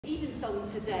Evensong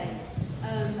today,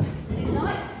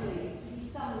 delightfully to be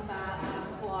sung by our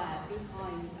choir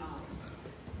behind us.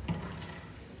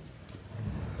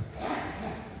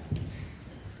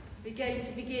 We're going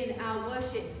to begin our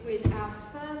worship with our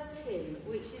first hymn,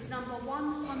 which is number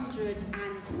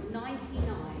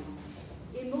 199,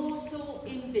 Immortal,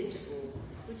 Invisible.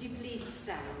 Would you please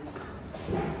stand?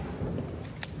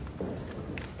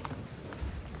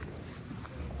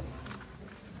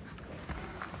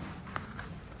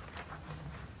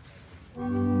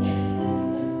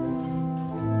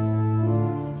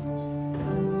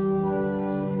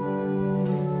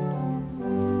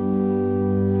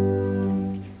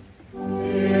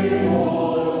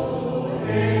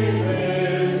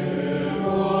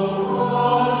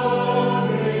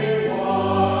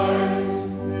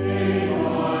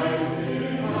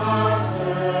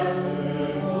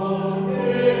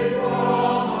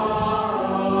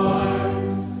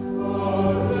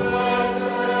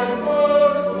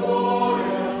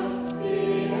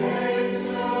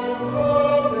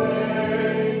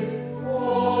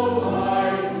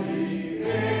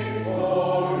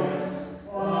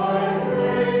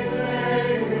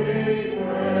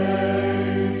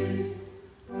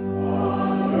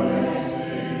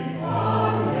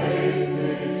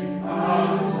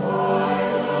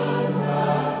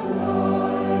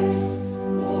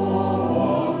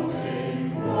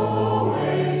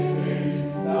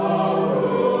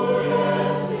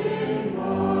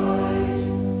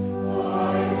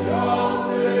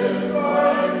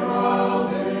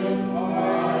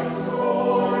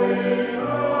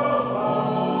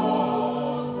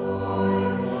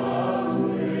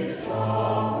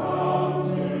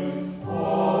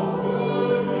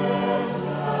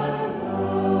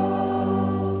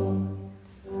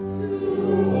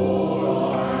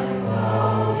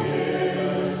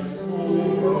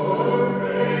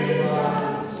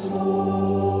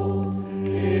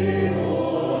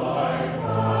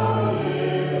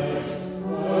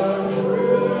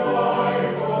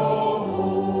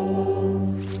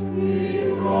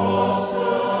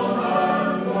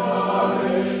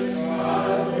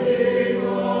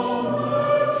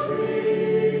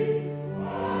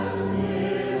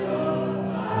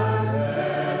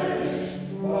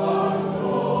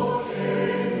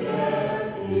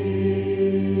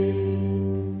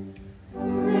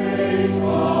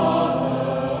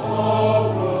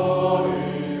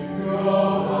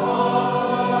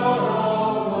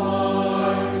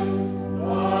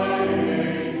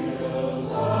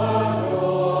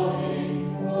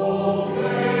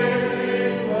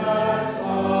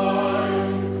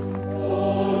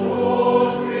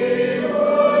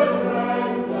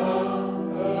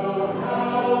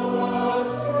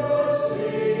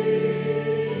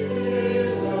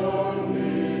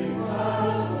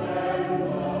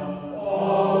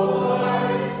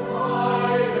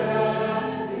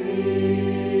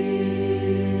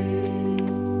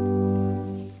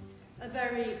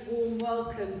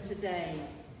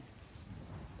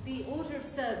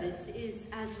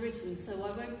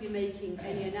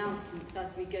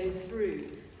 As we go through,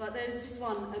 but there's just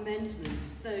one amendment.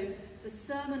 So the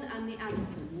sermon and the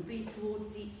anthem will be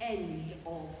towards the end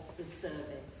of the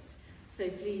service. So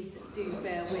please do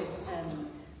bear with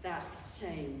that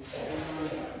change.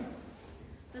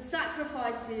 The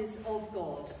sacrifices of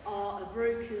God are a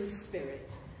broken spirit,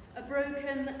 a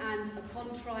broken and a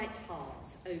contrite heart,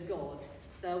 O God,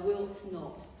 thou wilt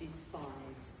not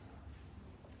despise.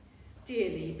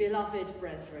 Dearly beloved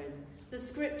brethren, the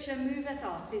Scripture moveth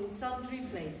us in sundry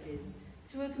places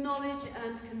to acknowledge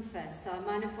and confess our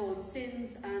manifold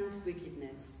sins and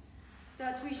wickedness,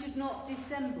 that we should not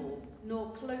dissemble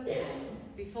nor cloak them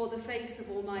before the face of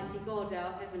Almighty God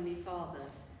our Heavenly Father,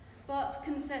 but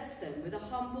confess them with a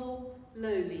humble,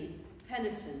 lowly,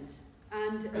 penitent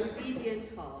and obedient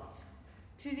heart,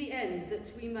 to the end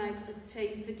that we might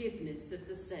obtain forgiveness of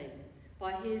the same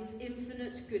by his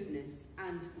infinite goodness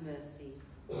and mercy.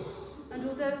 And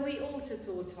although we ought at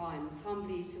all times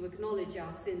humbly to acknowledge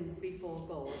our sins before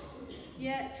God,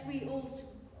 yet ought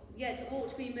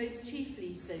we most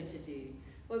chiefly so to do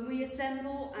when we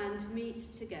assemble and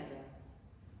meet together,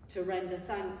 to render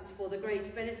thanks for the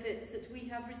great benefits that we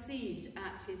have received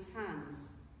at his hands,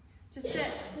 to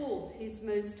set forth his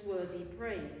most worthy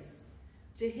praise,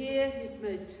 to hear his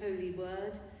most holy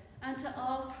word, and to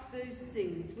ask those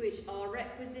things which are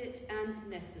requisite and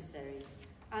necessary,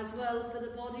 as well for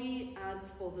the body as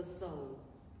for the soul.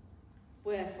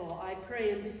 Wherefore I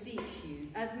pray and beseech you,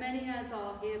 as many as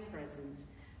are here present,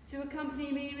 to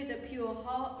accompany me with a pure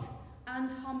heart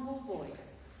and humble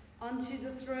voice unto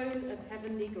the throne of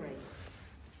heavenly grace,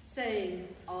 saying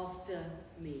after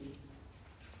me,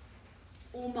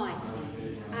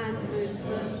 Almighty and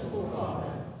merciful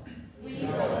Father, we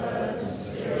have heard and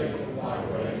strayed from thy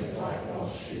ways like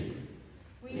lost sheep.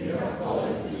 We have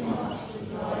followed too much the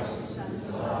devices and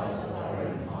desires of our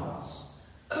own hearts.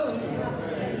 We have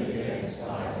rebelled against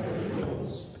thy holy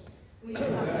laws. We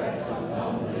have left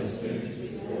undone those things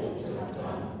which we ought to have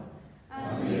done, and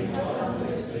we have done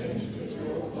those things which we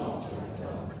ought not to have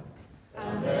done.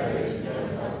 And there is no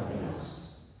health in us.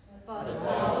 But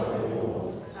thou, O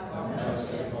Lord, have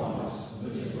mercy upon us,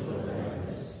 miserable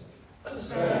offenders.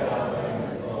 Spare thou them,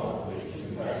 O God, which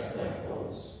confess their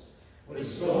faults.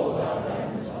 Restore thou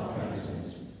them that are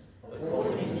penitent,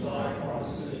 according to thy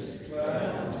promises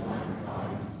declared unto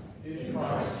mankind in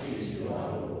Christ Jesus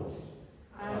our Lord.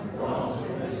 And grant,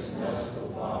 O most merciful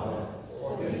Father,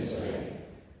 for his sake,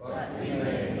 that we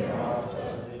may hereafter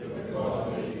live a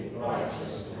godly,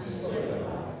 righteous, and sober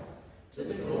life, to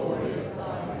the glory of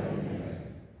thy holy name.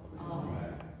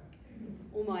 Amen.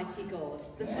 Almighty God,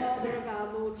 the Father of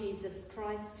our Lord Jesus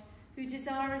Christ, who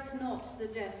desireth not the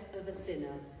death of a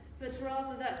sinner, but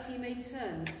rather that he may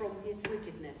turn from his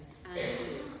wickedness and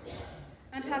live,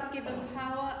 and hath given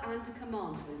power and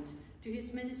commandment to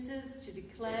his ministers to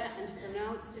declare and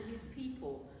pronounce to his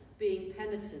people, being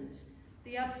penitent,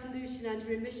 the absolution and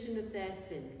remission of their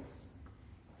sins.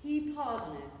 He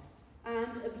pardoneth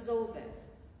and absolveth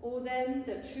all them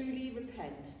that truly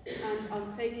repent and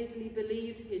unfeignedly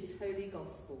believe his holy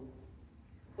gospel.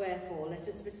 Wherefore let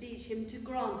us beseech him to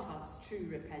grant us true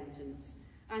repentance,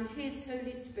 and his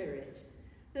Holy Spirit,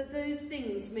 that those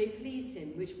things may please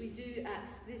him which we do at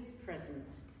this present,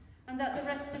 and that the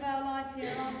rest of our life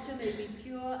hereafter may be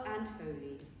pure and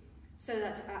holy, so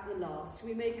that at the last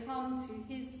we may come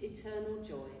to his eternal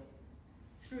joy.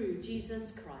 Through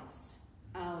Jesus Christ,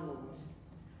 our Lord.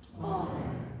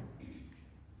 Amen.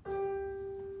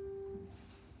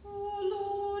 O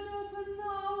Lord, open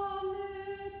thou our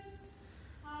lips,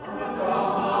 and our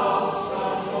mouth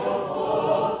shall show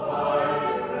forth thy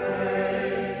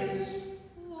praise.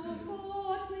 O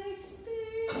God, make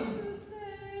speed to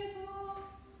save us.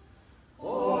 O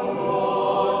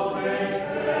Lord, make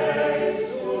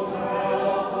haste to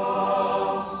help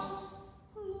us.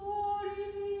 Glory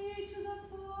be to the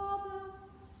Father,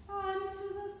 and to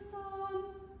the Son,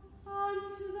 and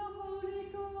to the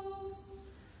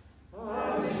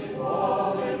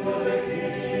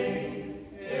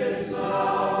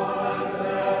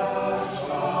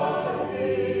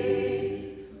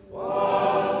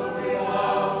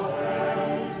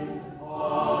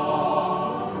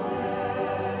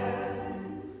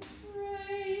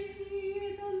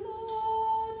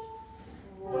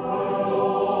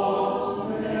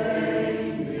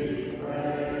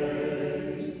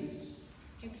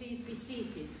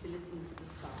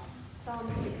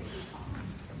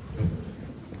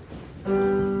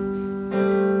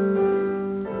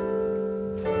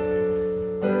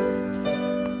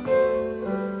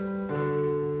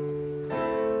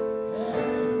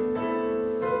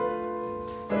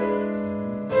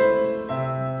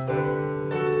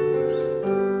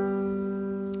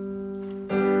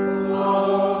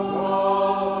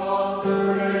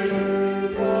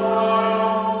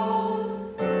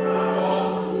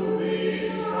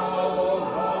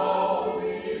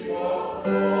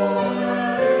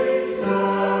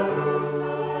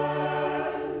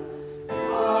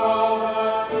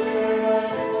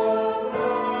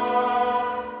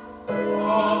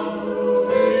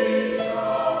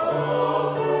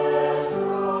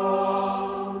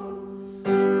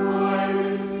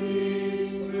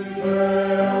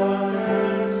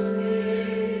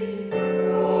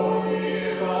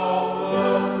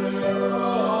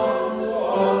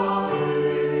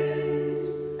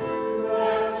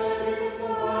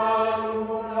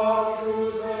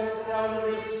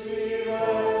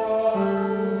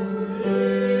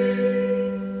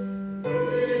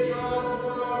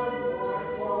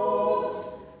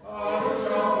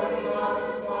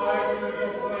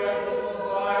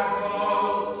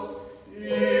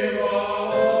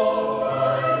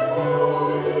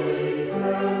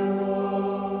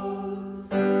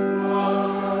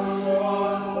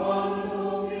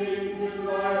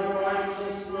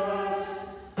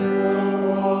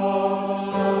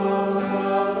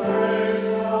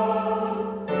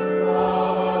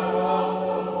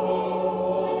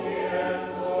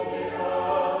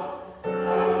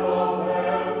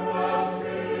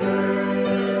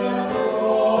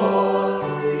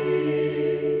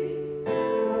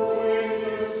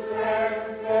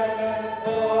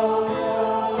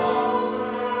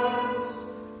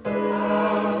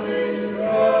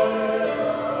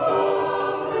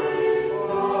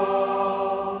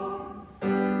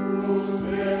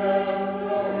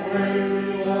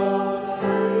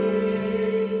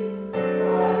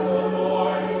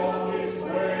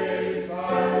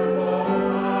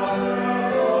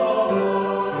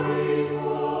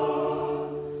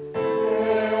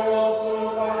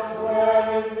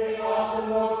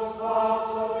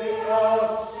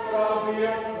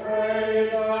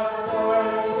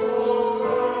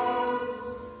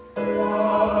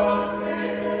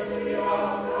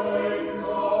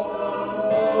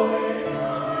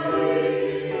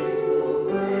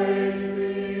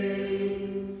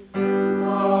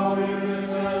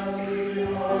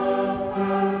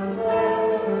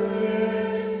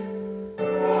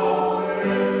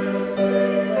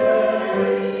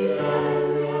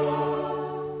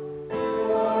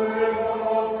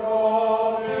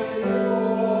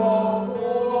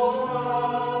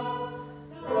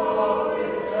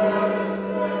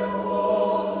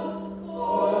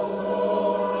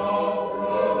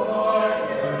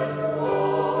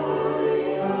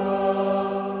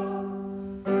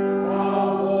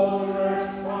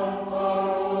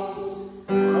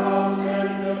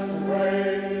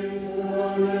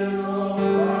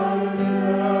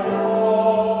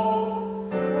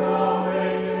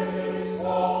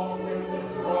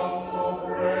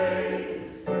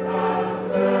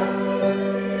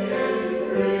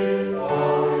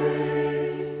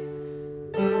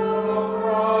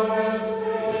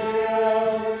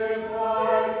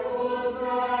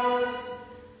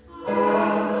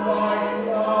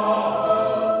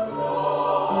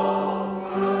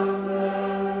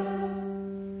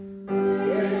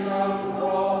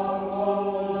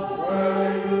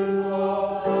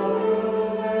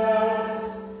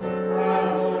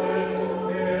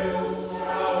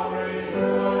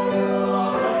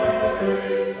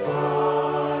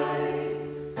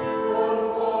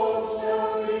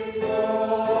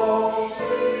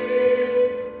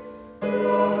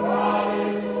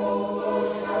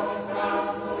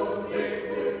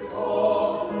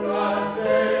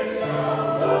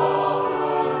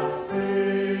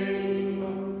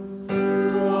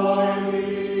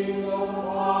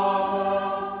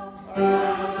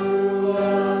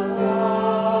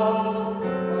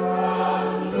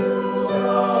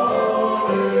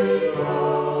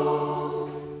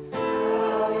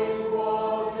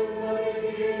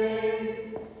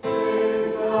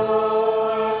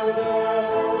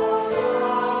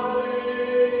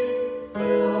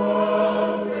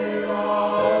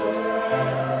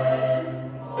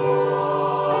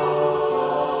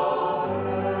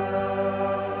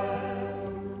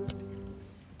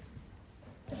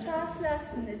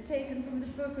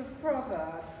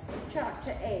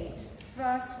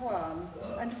verse 1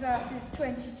 and verses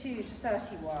 22 to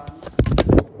 31.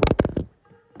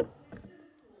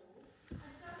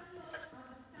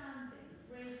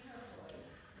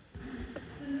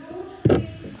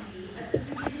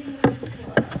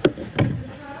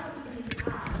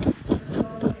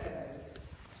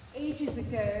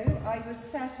 I was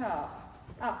set up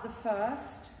at the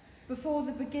first, before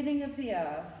the beginning of the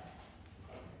earth.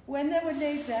 When there were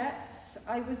no depths,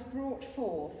 I was brought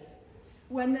forth.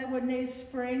 When there were no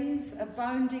springs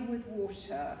abounding with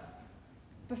water.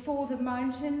 Before the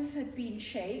mountains had been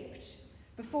shaped,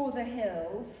 before the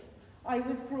hills, I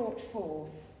was brought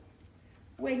forth.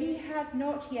 When he had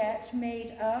not yet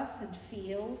made earth and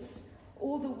fields,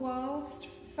 or the world's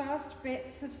first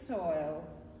bits of soil.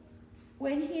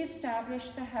 When he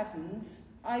established the heavens,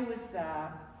 I was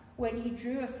there. When he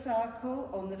drew a circle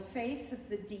on the face of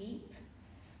the deep,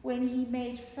 when he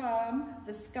made firm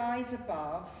the skies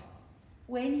above,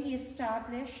 when he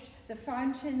established the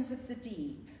fountains of the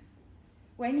deep,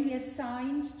 when he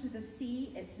assigned to the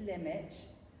sea its limit,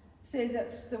 so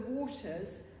that the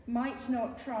waters might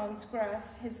not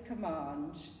transgress his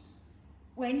command,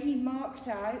 when he marked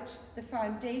out the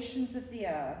foundations of the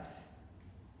earth.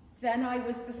 Then I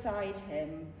was beside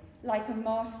him, like a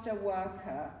master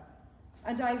worker,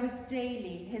 and I was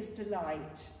daily his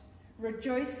delight,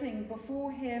 rejoicing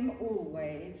before him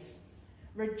always,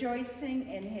 rejoicing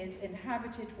in his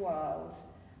inhabited world,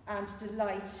 and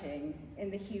delighting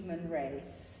in the human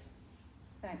race.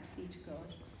 Thanks be to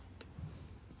God.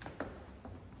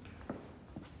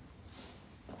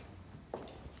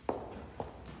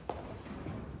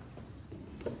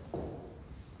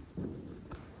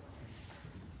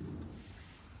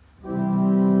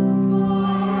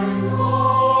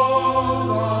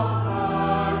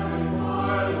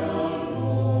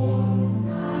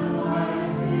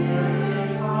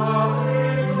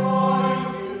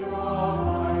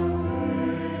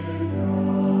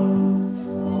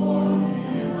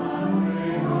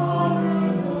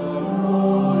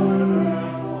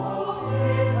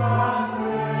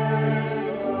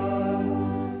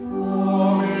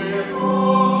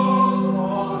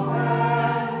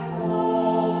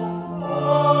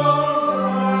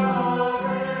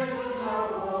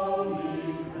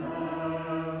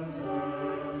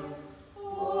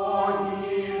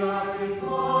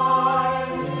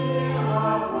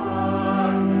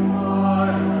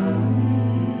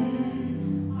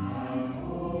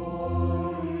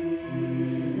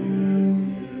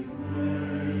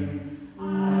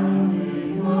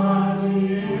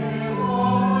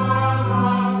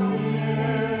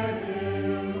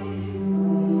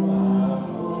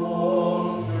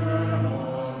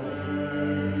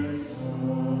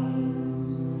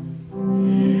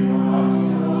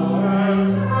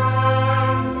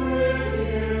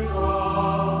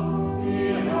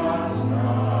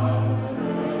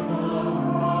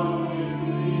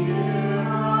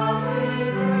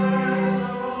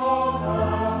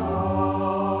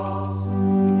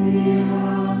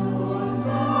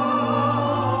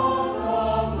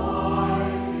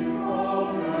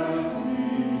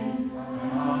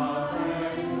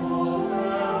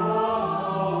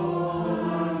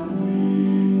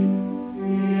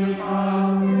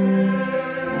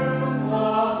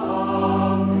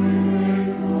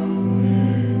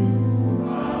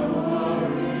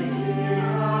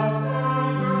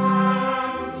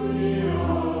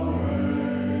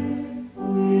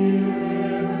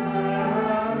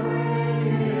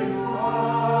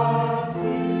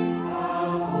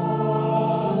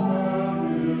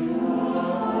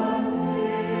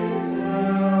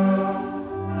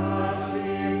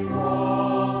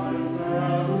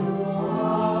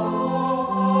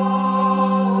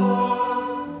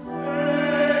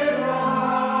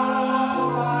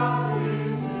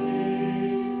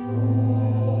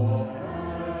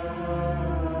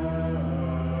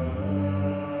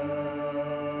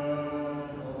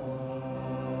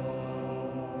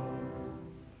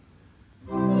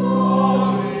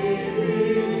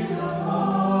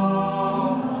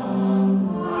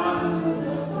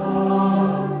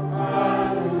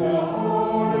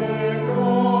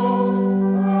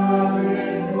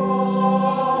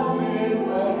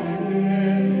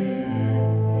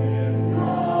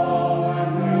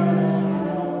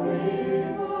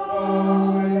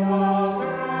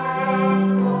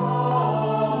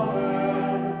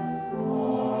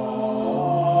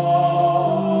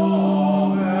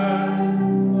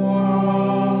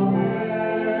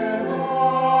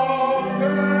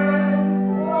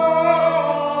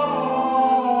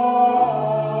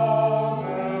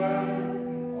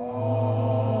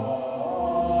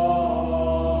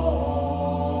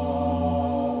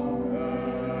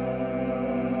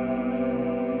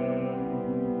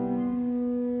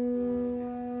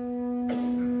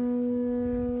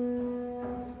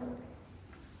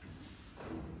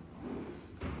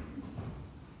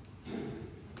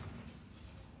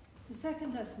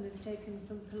 lesson is taken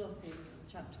from Colossians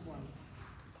chapter 1.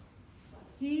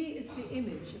 He is the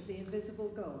image of the invisible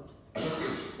God,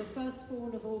 the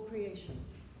firstborn of all creation.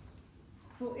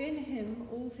 For in him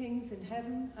all things in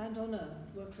heaven and on earth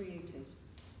were created,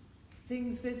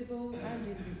 things visible and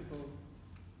invisible,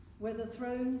 whether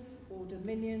thrones or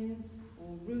dominions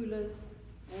or rulers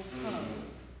or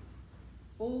powers.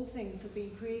 All things have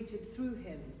been created through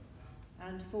him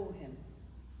and for him.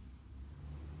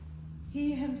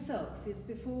 He himself is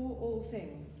before all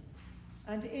things,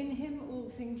 and in him all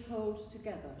things hold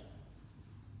together.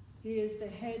 He is the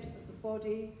head of the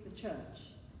body, the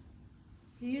church.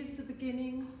 He is the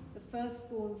beginning, the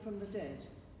firstborn from the dead,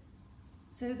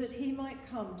 so that he might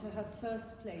come to have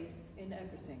first place in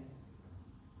everything.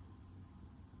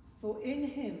 For in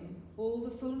him all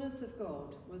the fullness of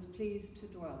God was pleased to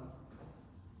dwell,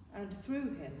 and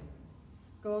through him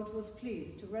God was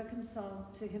pleased to reconcile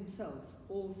to himself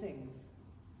all things,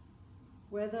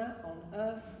 whether on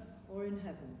earth or in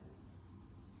heaven,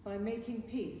 by making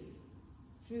peace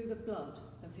through the blood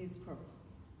of his cross.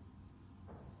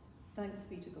 Thanks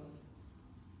be to God.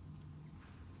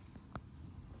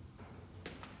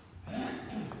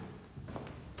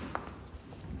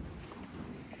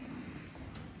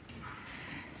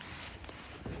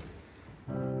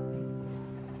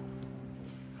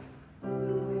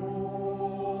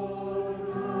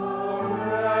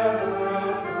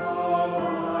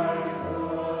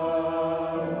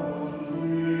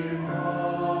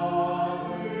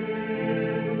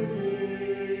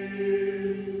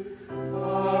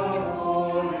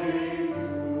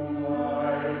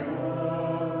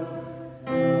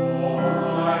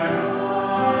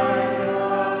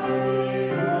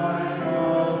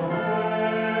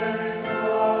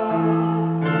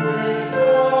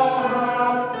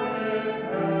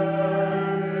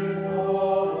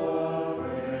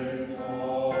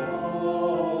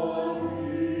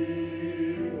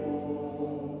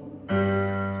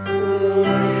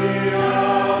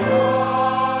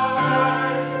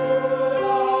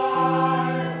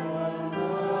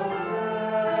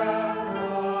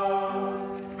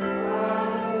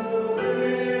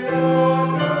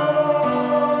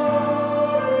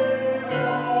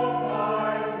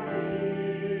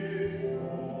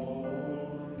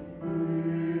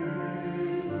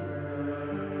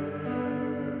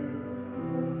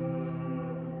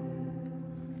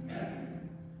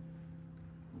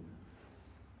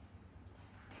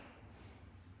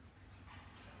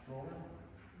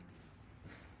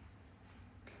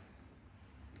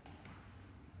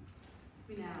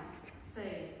 We now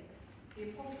say the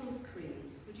Apostles' Creed.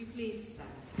 Would you please stand?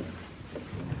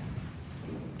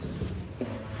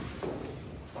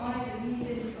 I believe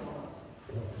in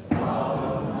God, Father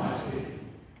Almighty,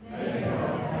 maker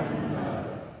of heaven and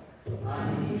earth,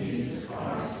 and in Jesus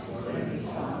Christ, his only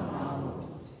Son, our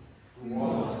Lord, who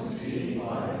was conceived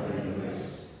by the Holy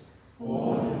Ghost,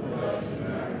 born of the Virgin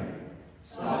Mary,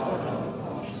 suffered under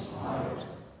Pontius Pilate,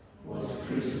 was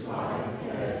crucified,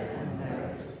 dead, and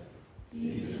buried.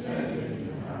 He descended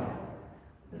into hell.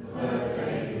 The third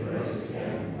day he rose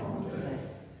again from the dead.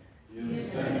 He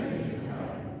ascended into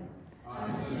heaven,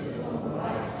 and sitteth on the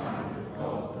right hand of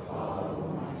God the Father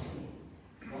Almighty.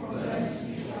 From thence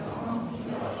he shall come to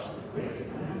judge the quick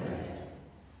and the dead.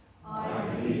 I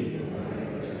believe in the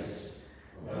Holy Ghost,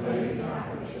 the Holy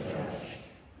Catholic Church,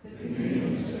 the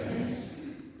communion of saints,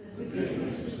 the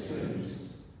forgiveness of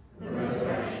sins, the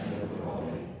resurrection of the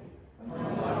body, and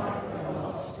the life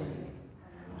everlasting.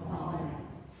 Amen.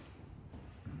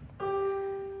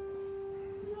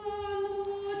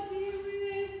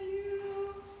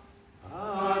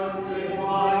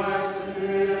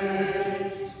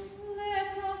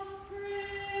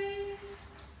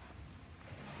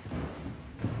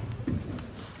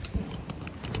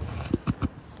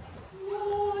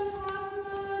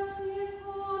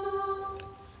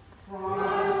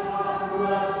 Christ have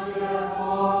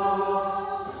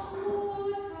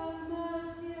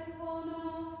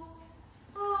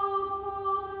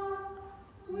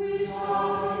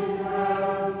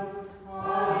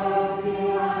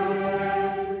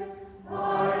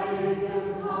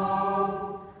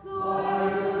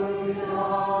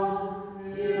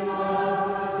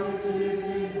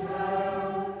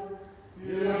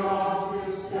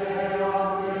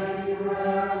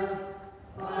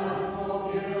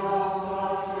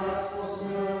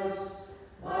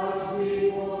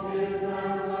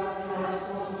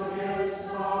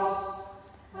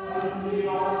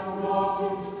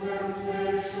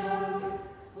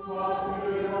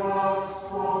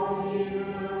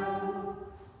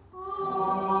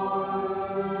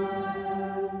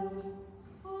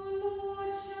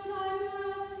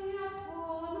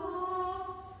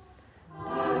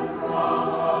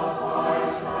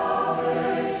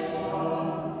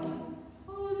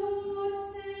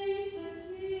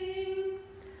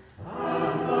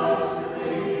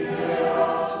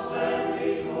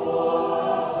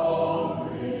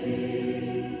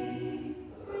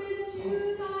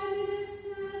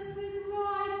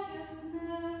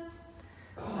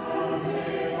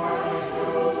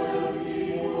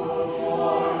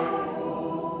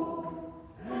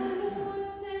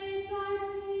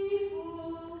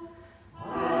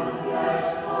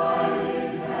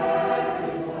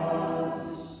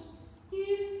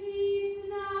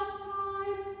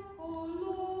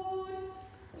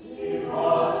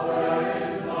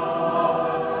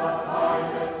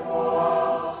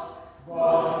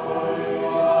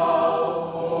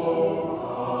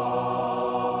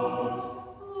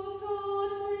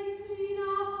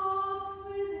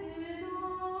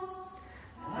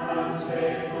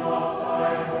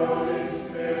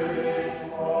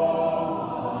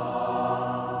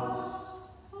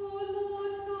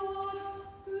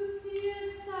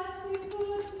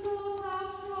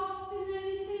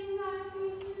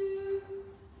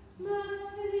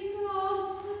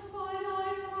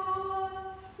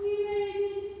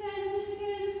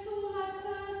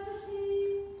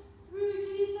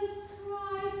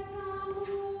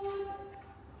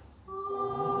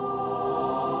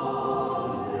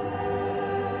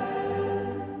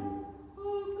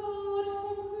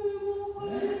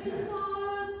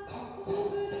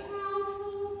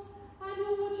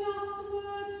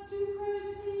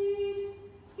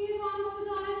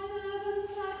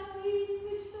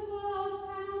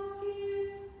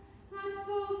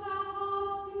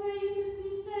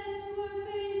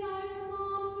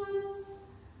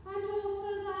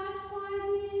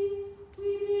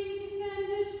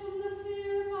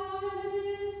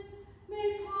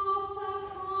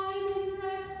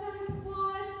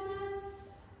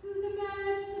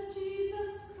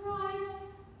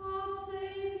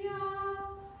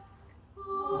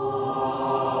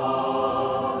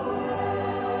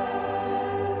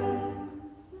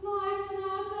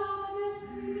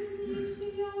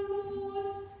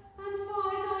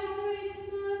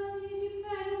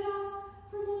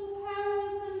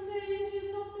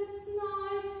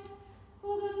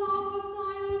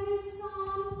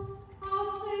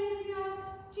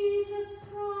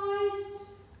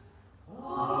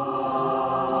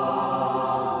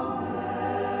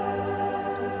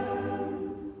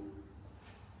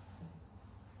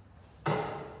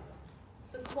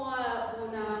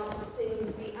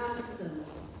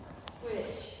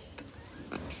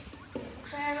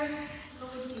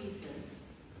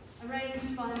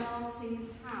arranged by Martin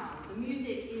Howe. The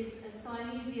music is a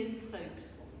Silesian folk song.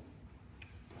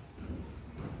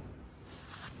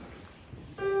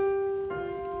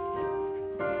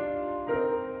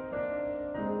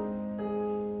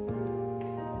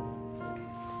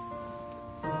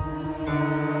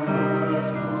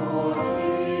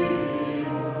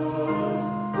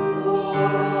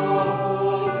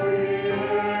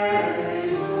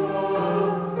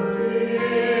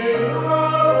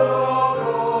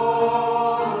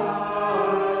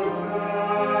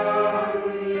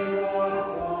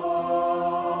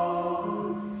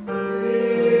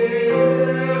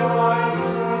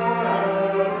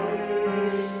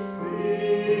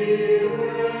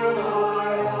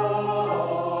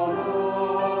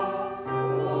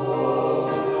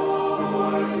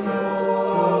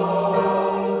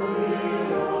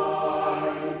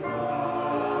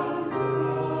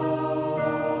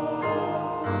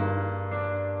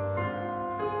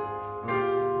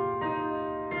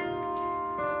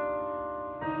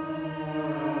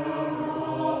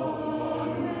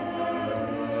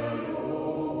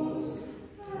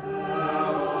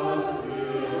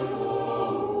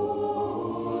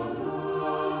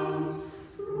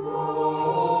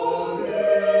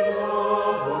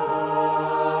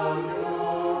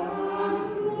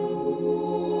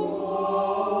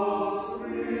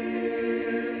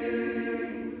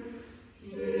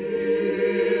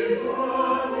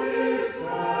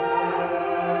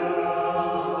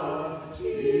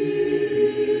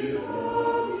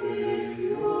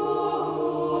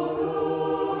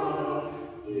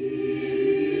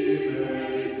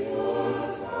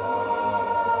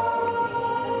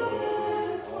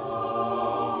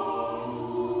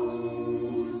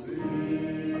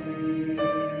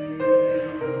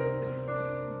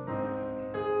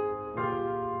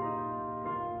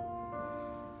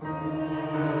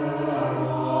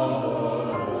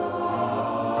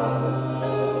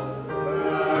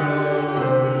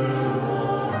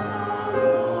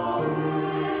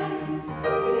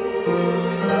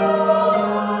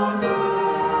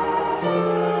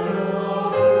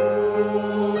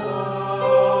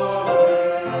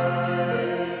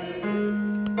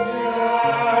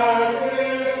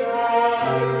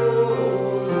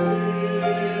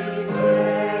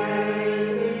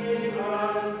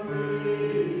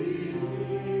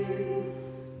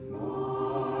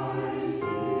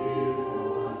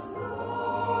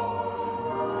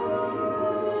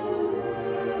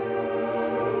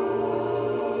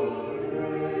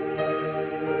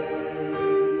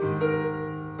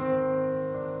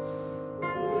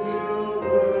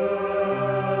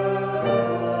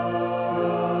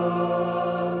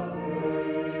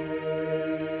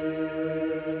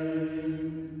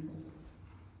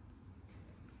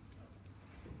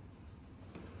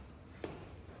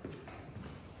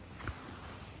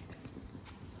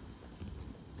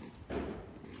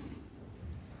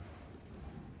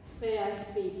 May I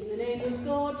speak in the name of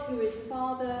God, who is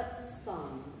Father,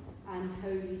 Son, and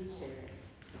Holy Spirit.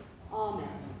 Amen.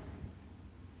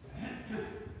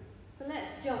 So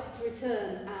let's just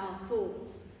return our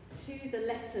thoughts to the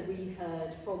letter we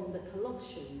heard from the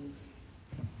Colossians.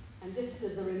 And just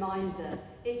as a reminder,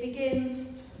 it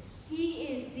begins, "He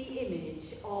is the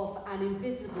image of an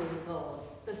invisible God,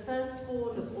 the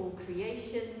firstborn of all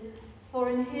creation, for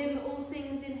in him all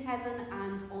things in heaven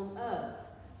and on earth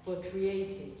were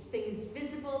created, things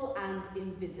visible and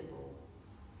invisible."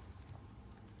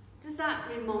 Does that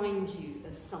remind you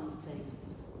of something?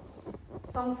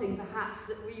 Something perhaps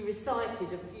that we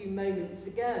recited a few moments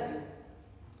ago.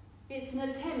 It's an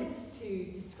attempt to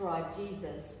describe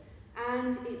Jesus,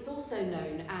 and it's also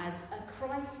known as a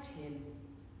Christ hymn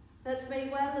that may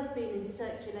well have been in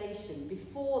circulation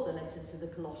before the letter to the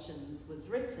Colossians was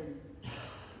written.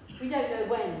 We don't know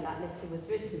when that letter was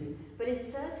written, but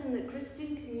it's certain that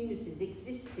Christian communities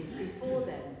existed before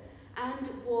them and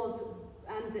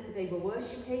that they were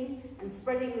worshipping and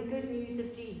spreading the good news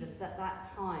of Jesus at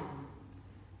that time.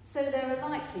 So there are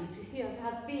likely to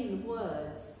have been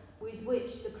words with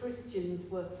which the Christians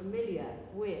were familiar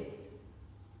with.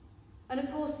 And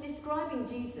of course, describing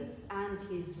Jesus and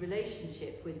his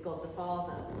relationship with God the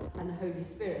Father and the Holy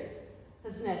Spirit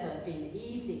has never been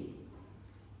easy.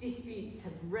 Disputes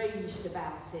have raged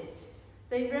about it.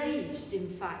 They raged, in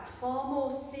fact, far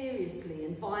more seriously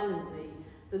and violently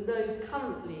than those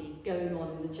currently going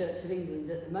on in the Church of England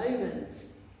at the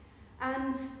moment.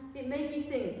 And it made me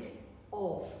think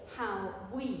of how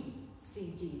we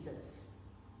see Jesus.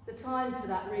 The time for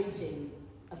that raging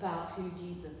about who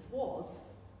Jesus was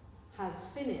has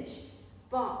finished,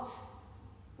 but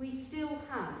we still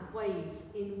have ways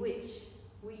in which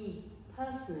we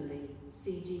personally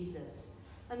see Jesus.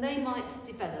 and they might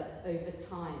develop over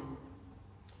time.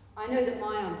 I know that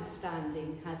my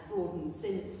understanding has broadened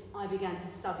since I began to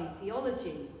study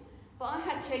theology, but I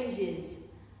had changes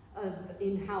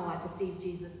in how I perceived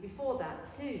Jesus before that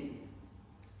too.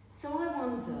 So I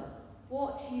wonder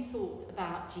what you thought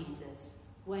about Jesus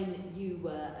when you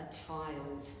were a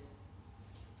child.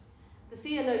 The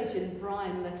theologian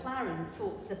Brian McLaren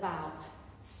talks about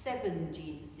 7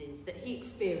 Jesuses that he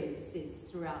experiences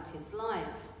throughout his life,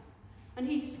 and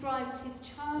he describes his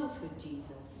childhood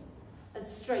Jesus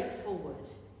as straightforward,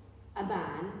 a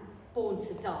man born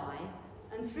to die,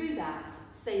 and through that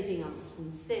saving us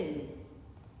from sin.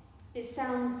 It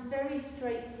sounds very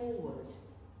straightforward,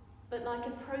 but like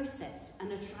a process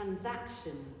and a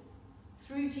transaction.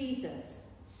 Through Jesus,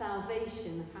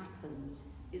 salvation happened.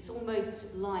 It's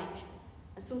almost like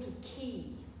a sort of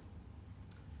key.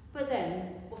 But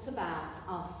then, what about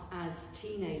us as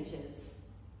teenagers?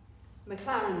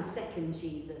 McLaren's second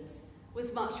Jesus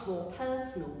was much more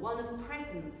personal, one of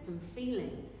presence and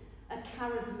feeling, a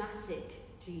charismatic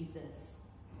Jesus.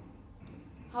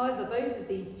 However, both of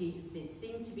these Jesuses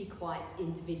seem to be quite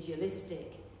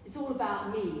individualistic. It's all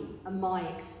about me and my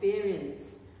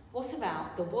experience. What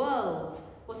about the world?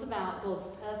 What about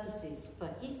God's purposes for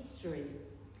history?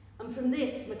 And from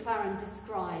this, McLaren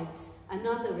describes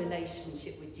another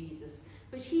relationship with Jesus,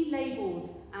 which he labels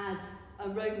as a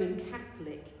Roman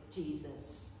Catholic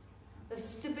Jesus, of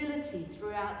stability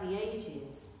throughout the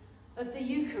ages, of the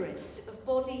Eucharist, of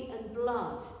body and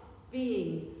blood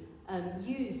being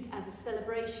used as a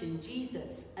celebration,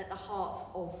 Jesus at the heart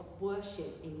of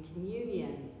worship in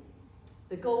communion,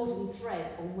 the golden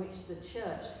thread on which the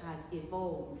church has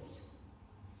evolved.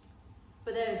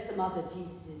 But there are some other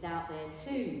Jesuses out there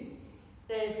too.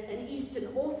 There's an Eastern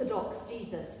Orthodox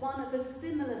Jesus, one of a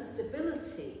similar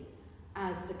stability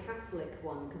as the Catholic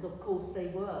one, because of course they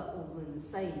were all in the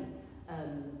same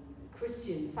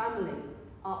Christian family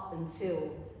up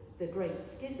until the Great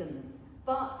Schism,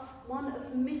 but one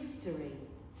of mystery,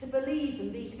 to believe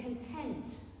and be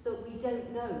content that we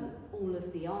don't know all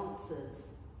of the answers.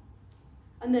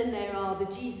 And then there are the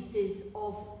Jesuses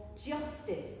of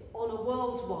justice on a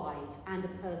worldwide and a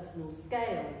personal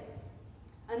scale.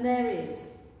 And there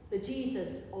is the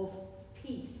Jesus of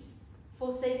peace,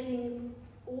 forsaking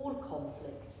all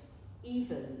conflict,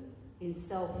 even in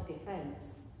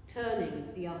self-defense, turning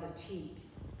the other cheek.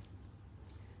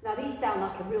 Now these sound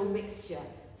like a real mixture,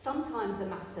 sometimes a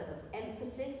matter of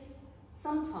emphasis,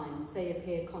 sometimes they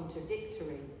appear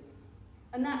contradictory.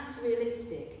 And that's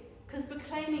realistic, because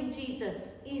proclaiming Jesus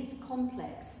is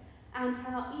complex, and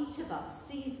how each of us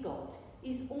sees God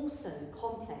is also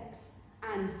complex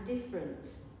and different.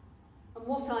 And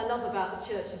what I love about the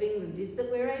Church of England is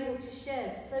that we're able to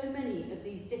share so many of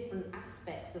these different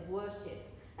aspects of worship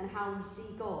and how we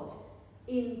see God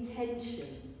in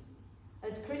tension.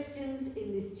 As Christians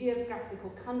in this geographical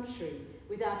country,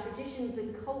 with our traditions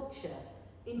and culture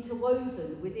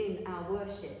interwoven within our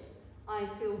worship, I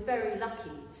feel very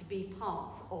lucky to be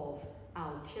part of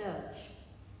our church.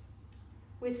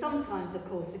 We're sometimes, of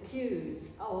course, accused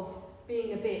of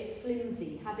being a bit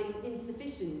flimsy, having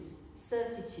insufficient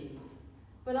certitude.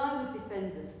 But I would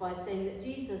defend us by saying that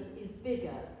Jesus is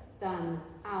bigger than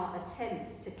our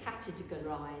attempts to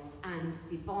categorise and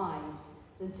divide,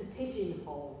 than to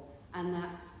pigeonhole, and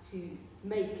that to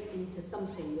make into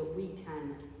something that we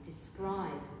can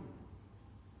describe.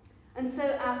 And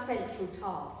so our central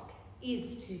task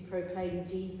is to proclaim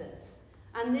Jesus.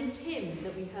 And this hymn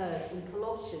that we heard in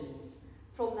Colossians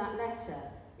from that letter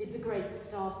is a great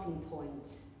starting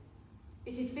point.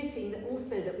 It is fitting that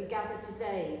also that we gather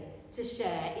today to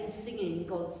share in singing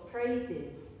God's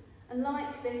praises. And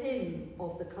like the hymn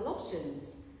of the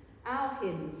Colossians, our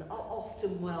hymns are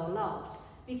often well loved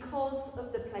because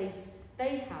of the place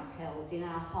they have held in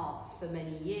our hearts for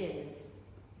many years.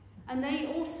 And they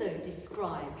also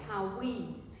describe how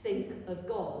we think of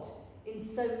God in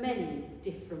so many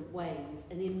different ways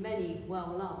and in many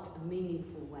well-loved and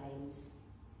meaningful ways.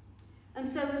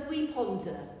 And so as we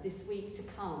ponder this week to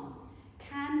come,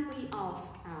 can we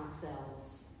ask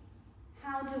ourselves,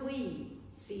 how do we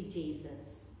see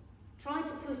Jesus? Try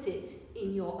to put it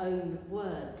in your own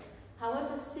words,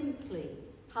 however simply,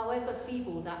 however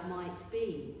feeble that might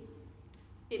be.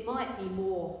 It might be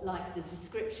more like the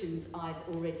descriptions I've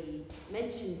already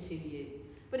mentioned to you,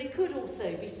 but it could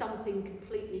also be something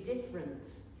completely different.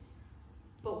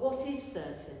 But what is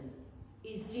certain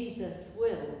is Jesus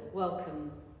will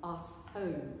welcome us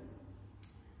home.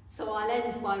 So I'll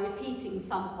end by repeating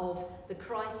some of the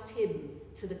Christ hymn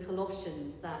to the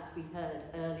Colossians that we heard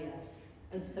earlier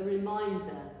as a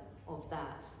reminder of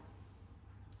that.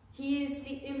 He is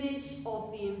the image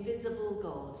of the invisible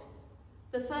God,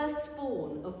 the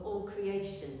firstborn of all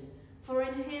creation. For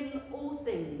in him all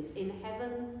things in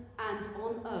heaven and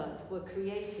on earth were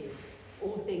created,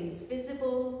 all things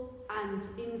visible and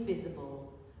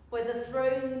invisible, whether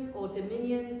thrones or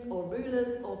dominions or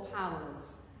rulers or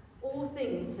powers. All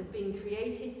things have been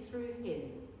created through him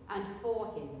and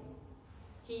for him.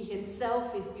 He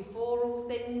himself is before all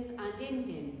things, and in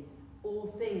him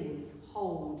all things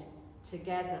hold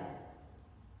together.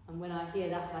 And when I hear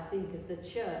that, I think of the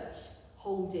church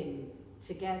holding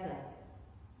together.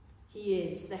 He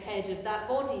is the head of that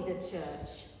body, the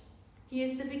church. He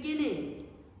is the beginning,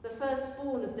 the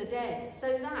firstborn of the dead,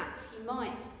 so that he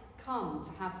might come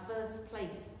to have first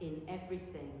place in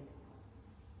everything.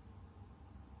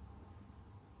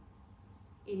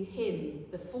 In him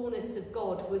the fullness of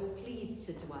God was pleased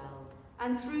to dwell,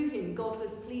 and through him God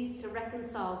was pleased to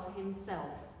reconcile to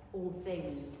himself all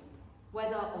things,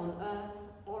 whether on earth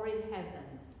or in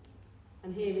heaven.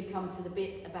 And here we come to the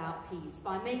bit about peace,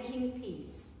 by making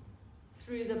peace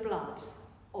through the blood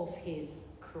of his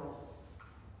cross.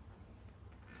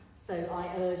 So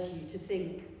I urge you to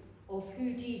think of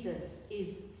who Jesus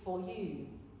is for you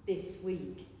this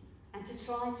week, and to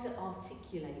try to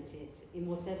articulate it in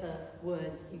whatever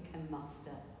words you can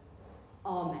muster.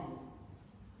 Amen.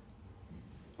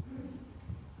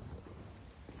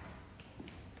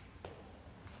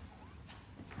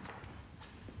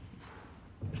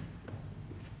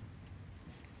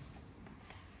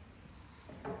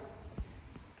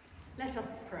 Let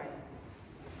us pray.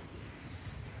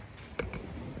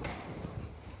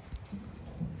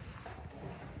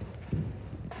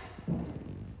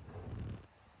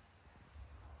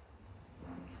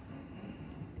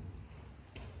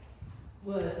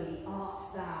 Worthy art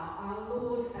thou, our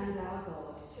Lord and our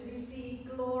God, to receive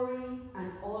glory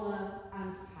and honour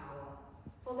and power.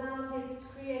 For thou didst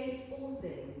create all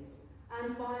things,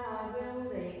 and by thy will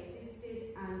they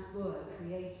existed and were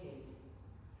created.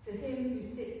 To him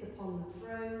who sits upon the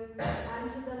throne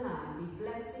and to the Lamb be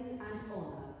blessing and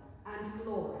honour and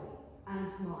glory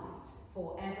and might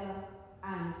for ever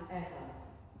and ever.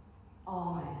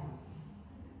 Amen.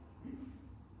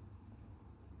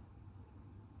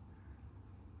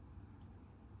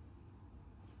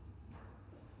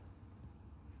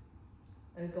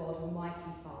 O God,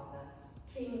 Almighty Father,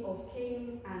 King of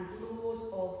kings and Lord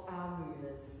of our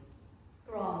rulers,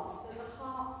 grant that the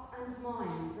hearts and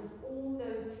minds of all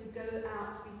those who go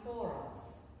out before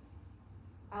us,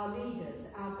 our leaders,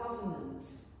 our government,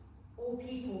 all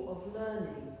people of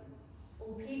learning,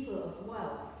 all people of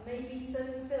wealth, may be so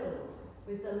filled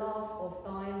with the love of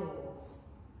thy laws,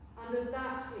 and of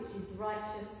that which is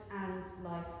righteous and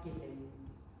life-giving,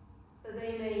 that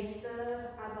they may serve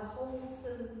as a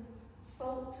wholesome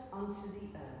salt unto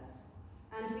the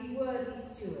earth, and be worthy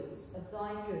stewards of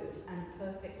thy good and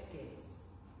perfect gifts.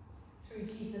 Through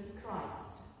Jesus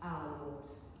Christ, our Lord.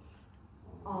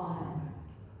 Amen.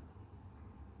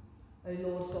 O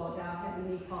Lord God, our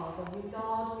heavenly Father,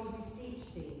 regard, we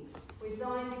beseech thee, with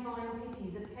thy divine pity,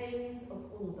 the pains of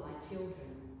all thy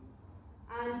children,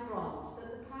 and grant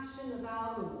that the passion of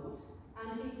our Lord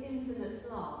and his infinite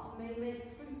love may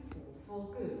make fruitful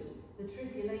for good the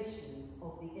tribulations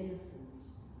of the innocent,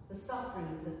 the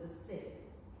sufferings of the sick,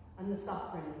 and the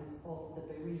sufferings of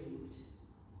the bereaved.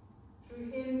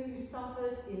 Through him who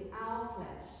suffered in our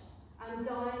flesh and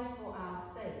died for our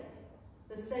sake,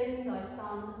 the same thy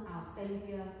Son, our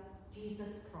Saviour,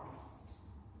 Jesus Christ.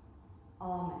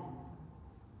 Amen.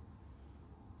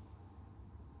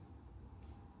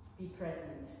 Be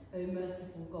present, O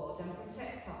merciful God, and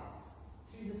protect us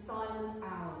through the silent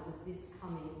hours of this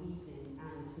coming evening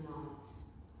and night,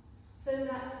 so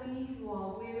that we who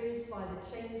are wearied by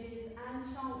the changes and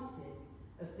chances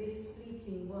of this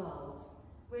fleeting world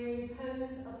may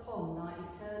repose upon thy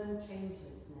eternal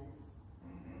changelessness.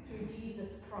 Through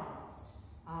Jesus Christ,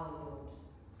 our Lord.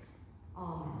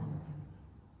 Amen.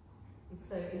 And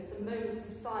so in some moments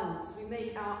of silence, we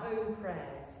make our own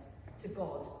prayers to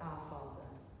God our Father.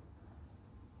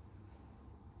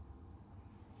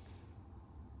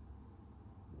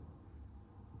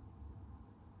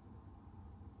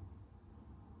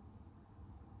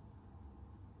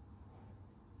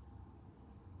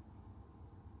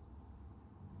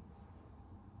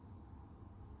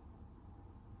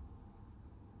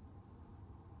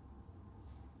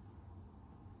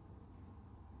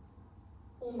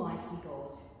 Almighty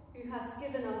God, who hast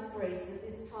given us grace at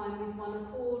this time with one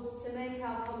accord to make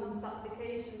our common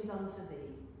supplications unto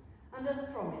thee, and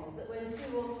hast promised that when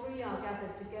 2 or 3 are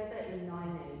gathered together in thy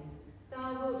name,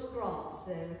 thou wilt grant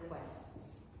their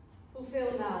requests.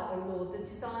 Fulfill now, O Lord, the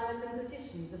desires and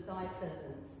petitions of thy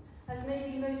servants, as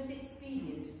may be most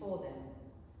expedient for them.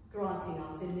 granting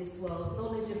us in this world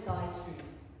knowledge of thy truth,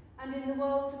 and in the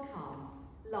world to come,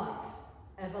 life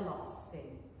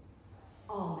everlasting.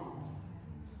 Amen.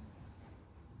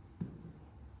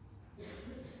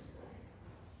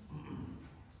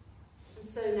 And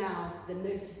so now the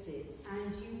notices,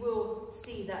 and you will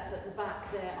see that at the back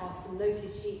there are some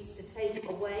notice sheets to take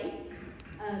away.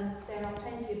 There are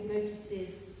plenty of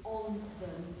notices on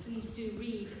them. Please do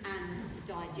read and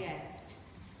digest.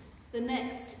 The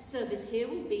next service here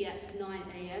will be at 9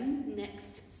 AM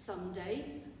next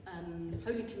Sunday.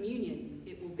 Holy Communion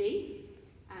it will be,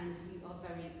 and you are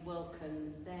very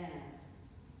welcome there.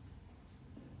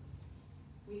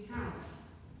 We have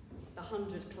the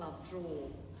 100 Club draw.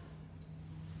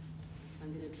 So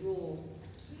I'm going to draw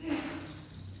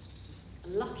a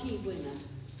lucky winner.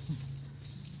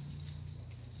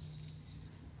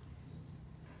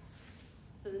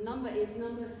 So the number is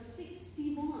number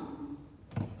 61.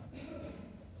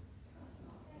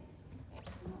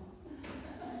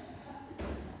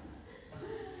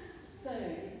 So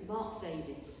it's Mark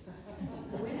Davis.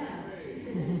 He's the winner.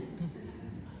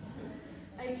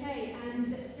 Okay, and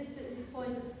just at this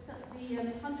point, the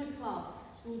 100 Club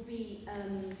will be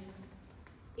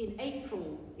in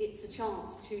April. It's a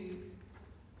chance to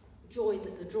join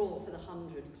the draw for the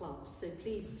 100 clubs. So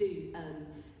please do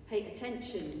pay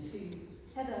attention to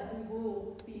Heather, who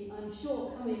will be, I'm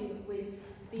sure, coming with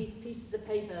these pieces of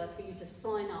paper for you to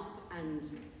sign up and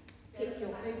pick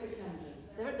your favourite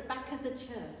numbers. They're at the back of the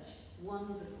church.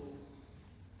 Wonderful.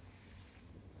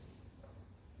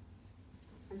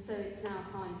 And so it's now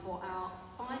time for our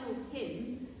final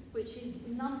hymn, which is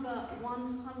number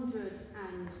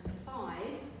 105,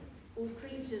 All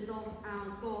Creatures of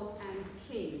Our God and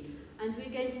King. And we're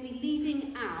going to be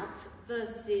leaving out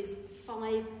verses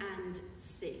 5 and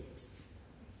 6.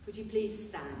 Would you please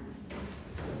stand?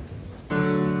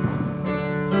 Alleluia.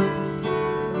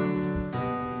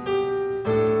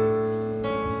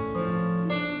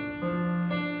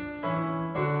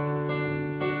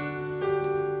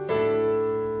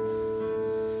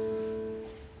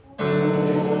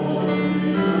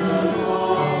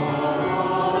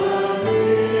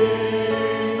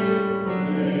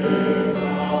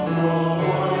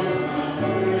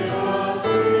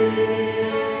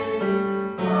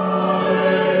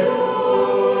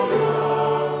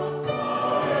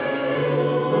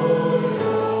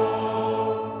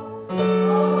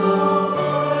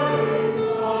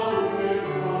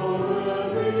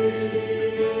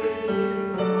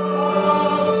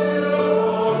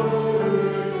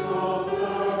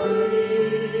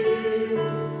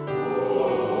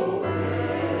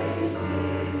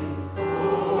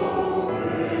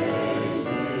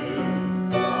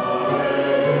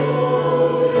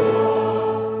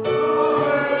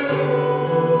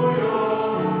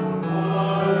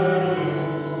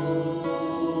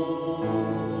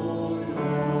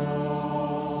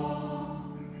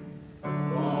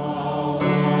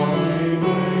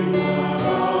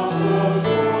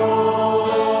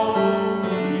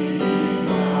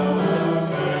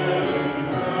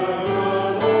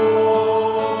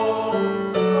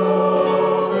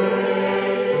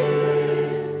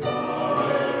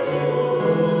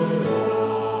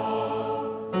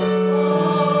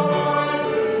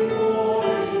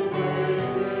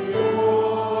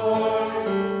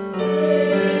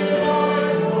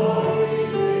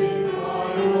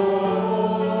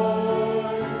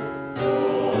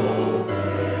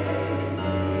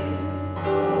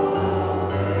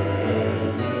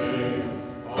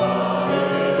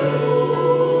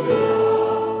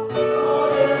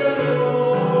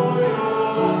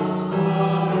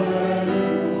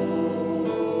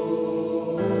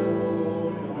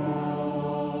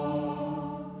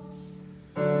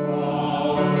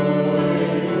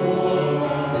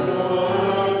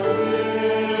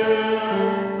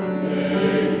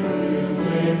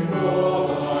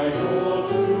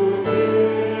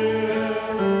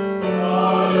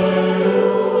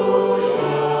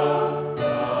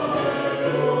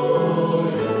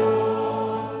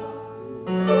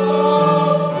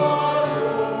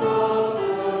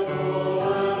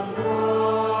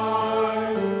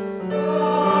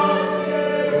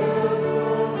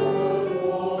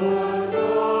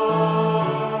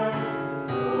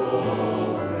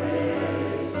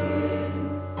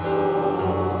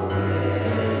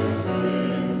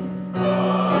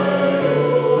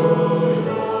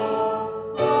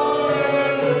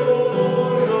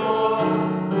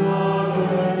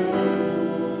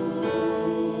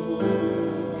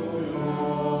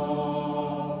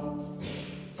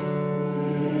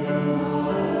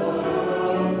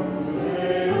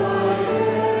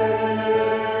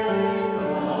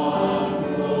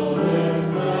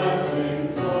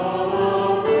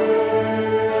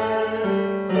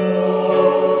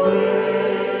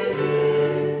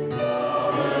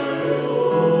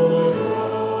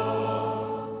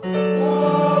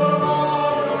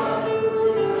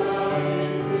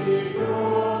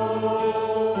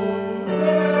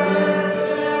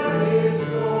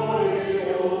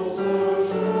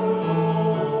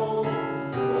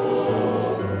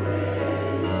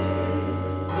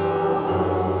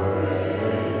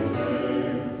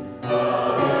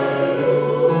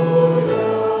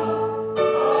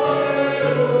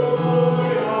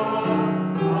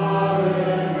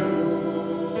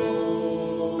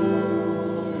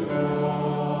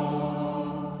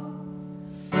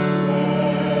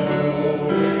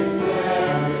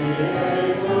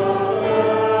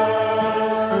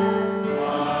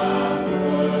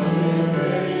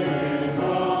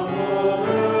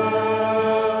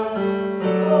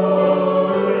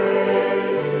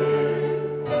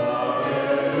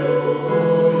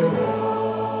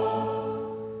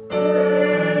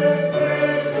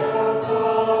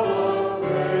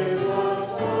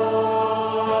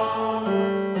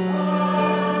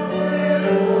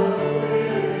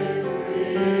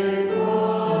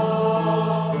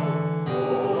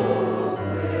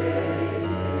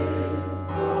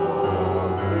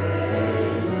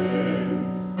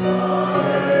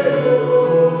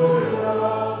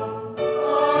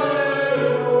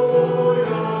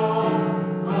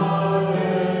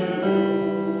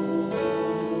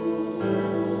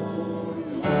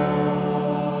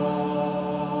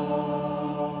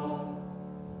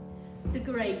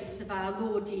 grace of our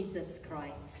Lord Jesus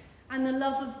Christ, and the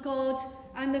love of God,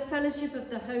 and the fellowship of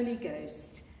the Holy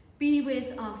Ghost be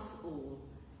with us all,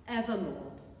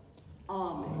 evermore.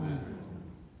 Amen.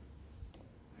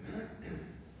 Amen.